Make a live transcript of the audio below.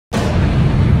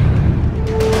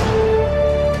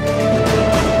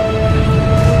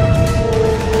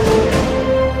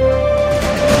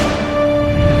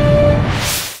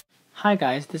Hi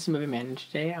guys, this is MovieMan, and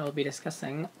today I will be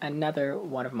discussing another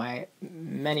one of my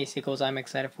many sequels I'm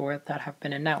excited for that have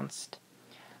been announced.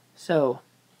 So,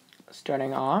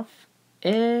 starting off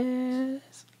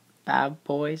is Bad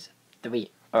Boys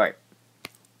 3. Alright,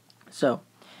 so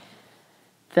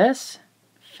this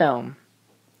film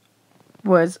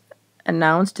was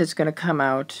announced it's going to come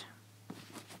out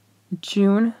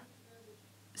June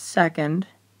 2nd,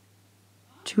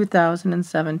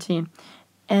 2017.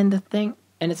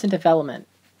 And it's in development.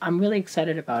 I'm really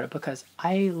excited about it because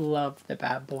I love the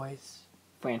Bad Boys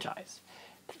franchise.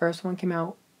 The first one came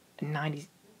out in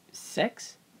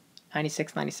 96,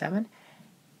 97.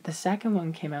 The second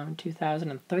one came out in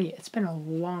 2003. It's been a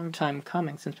long time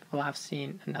coming since people have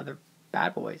seen another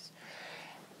Bad Boys.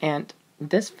 And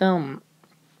this film,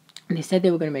 they said they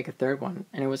were going to make a third one.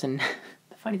 And it was the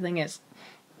funny thing is,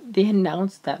 they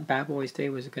announced that Bad Boys 3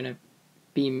 was going to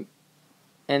be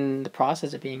in the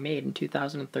process of being made in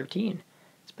 2013.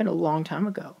 It's been a long time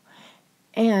ago.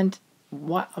 And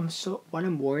what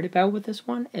I'm worried about with this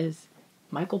one is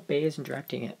Michael Bay isn't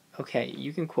directing it. Okay,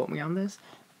 you can quote me on this.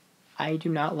 I do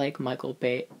not like Michael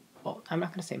Bay. Well, I'm not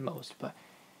going to say most, but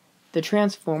the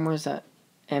Transformers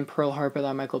and Pearl Harbor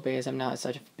that Michael Bay is, I'm not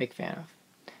such a big fan of.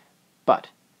 But,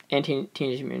 and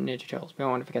Teenage Mutant Ninja Turtles, we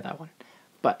don't want to forget that one.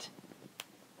 But,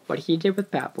 what he did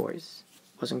with Bad Boys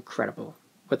was incredible.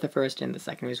 With the first and the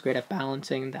second, he was great at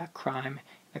balancing that crime,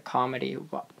 the comedy,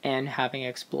 and having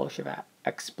explosive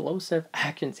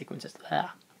action sequences. Ugh.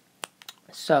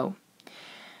 So,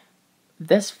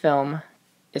 this film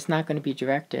is not going to be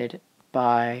directed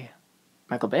by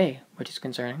Michael Bay, which is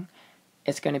concerning.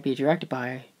 It's going to be directed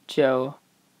by Joe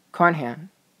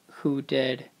Carnahan, who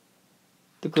did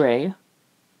The Grey,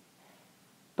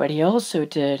 but he also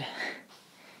did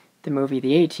the movie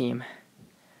The A-Team,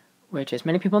 which, as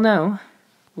many people know,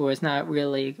 was not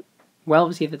really well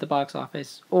received at the box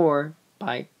office or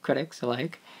by critics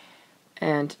alike.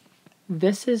 And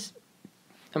this is,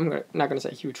 I'm not going to say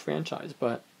a huge franchise,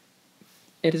 but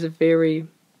it is a very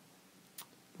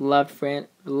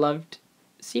loved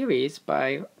series by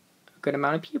a good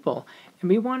amount of people. And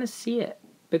we want to see it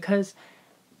because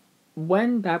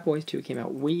when Bad Boys 2 came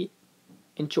out, we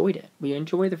enjoyed it. We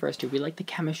enjoyed the first two. We liked the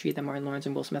chemistry that Martin Lawrence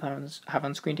and Will Smith have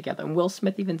on screen together. And Will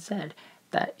Smith even said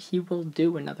that he will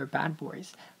do another Bad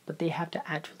Boys, but they have to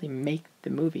actually make the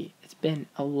movie. It's been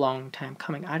a long time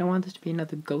coming. I don't want this to be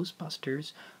another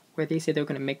Ghostbusters where they say they're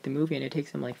going to make the movie and it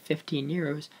takes them like 15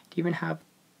 years to even have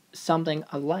something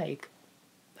alike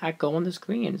that go on the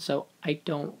screen. So I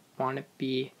don't want to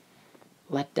be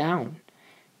let down.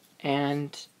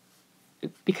 And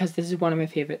because this is one of my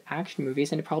favorite action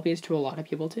movies, and it probably is to a lot of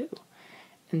people too.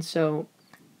 And so,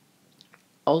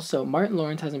 also, Martin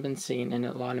Lawrence hasn't been seen in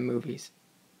a lot of movies.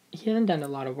 He hasn't done a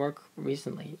lot of work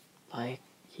recently. Like,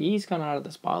 he's gone out of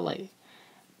the spotlight.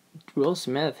 Will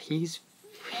Smith, he's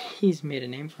made a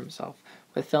name for himself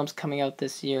with films coming out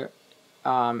this year,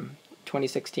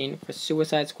 2016 for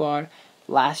Suicide Squad,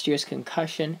 last year's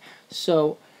Concussion.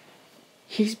 So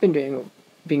he's been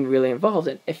being really involved,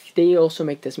 and if they also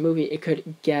make this movie, it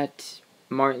could get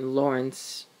Martin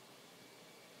Lawrence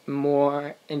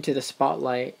more into the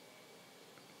spotlight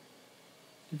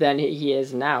than he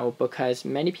is now, because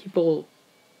many people,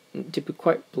 to be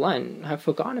quite blunt, have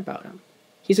forgotten about him.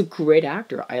 He's a great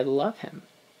actor. I love him.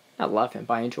 Not love him,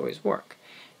 but I enjoy his work.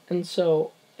 And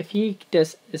so, if he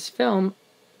does this film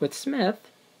with Smith,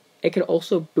 it could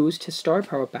also boost his star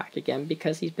power back again,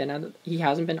 because he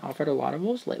hasn't been offered a lot of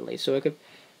roles lately. So it could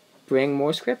bring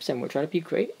more scripts in, which ought to be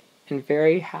great, and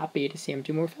very happy to see him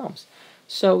do more films.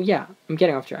 So yeah, I'm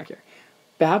getting off track here.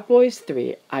 Bad Boys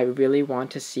 3, I really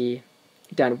want to see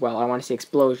done well. I want to see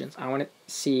explosions. I want to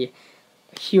see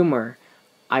humor.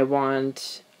 I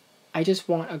just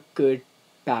want a good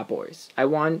Bad Boys.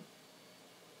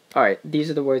 Alright, these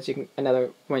are the words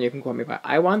another one you can quote me by.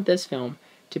 I want this film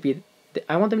to be,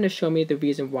 I want them to show me the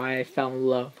reason why I fell in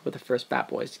love with the first Bad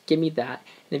Boys. Give me that.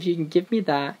 And if you can give me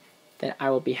that, then I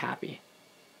will be happy.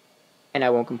 And I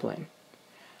won't complain.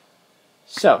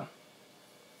 So,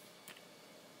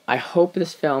 I hope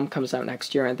this film comes out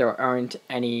next year and there aren't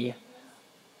any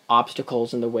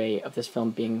obstacles in the way of this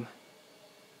film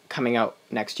coming out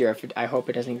next year. I hope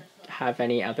it doesn't have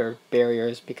any other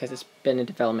barriers, because it's been in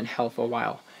development hell for a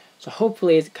while. So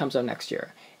hopefully it comes out next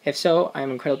year. If so,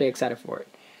 I'm incredibly excited for it.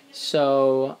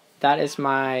 So that is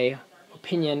my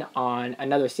opinion on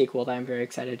another sequel that I'm very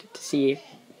excited to see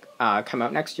come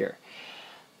out next year.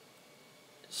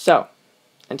 So,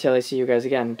 until I see you guys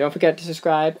again, don't forget to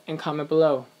subscribe and comment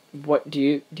below. What do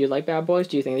you like Bad Boys?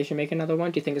 Do you think they should make another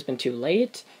one? Do you think it's been too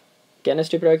late? Get in a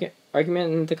stupid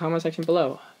argument in the comment section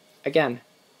below. Again,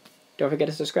 Don't forget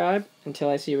to subscribe. Until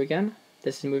I see you again,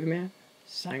 this is MovieMan,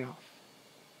 signing off.